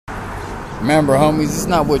Remember, homies, it's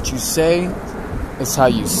not what you say, it's how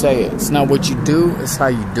you say it. It's not what you do, it's how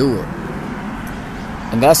you do it.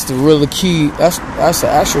 And that's the real key. That's the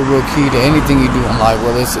actual real key to anything you do in life.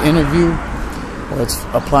 Whether it's an interview, whether it's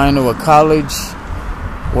applying to a college,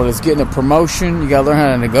 whether it's getting a promotion, you gotta learn how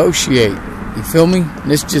to negotiate. You feel me?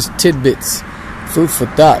 And it's just tidbits, food for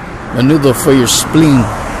thought, maneuver for your spleen.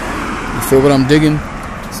 You feel what I'm digging?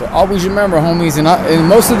 So always remember, homies, and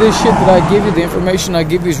most of this shit that I give you, the information I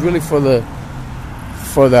give you, is really for the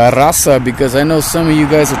raza, because I know some of you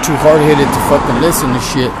guys are too hard-headed to fucking listen to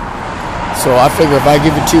shit. So I figure if I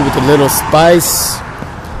give it to you with a little spice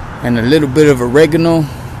and a little bit of oregano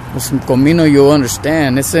with some comino, you'll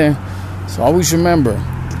understand. So always remember,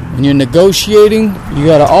 when you're negotiating, you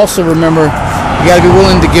gotta also remember you gotta be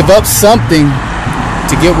willing to give up something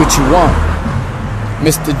to get what you want.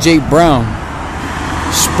 Mr. J. Brown,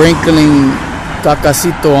 sprinkling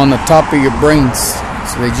cacacito on the top of your brains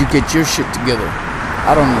so that you get your shit together.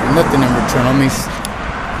 I don't need nothing in return, homies.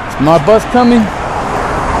 Is my bus coming?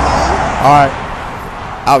 Alright,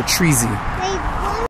 out treasy.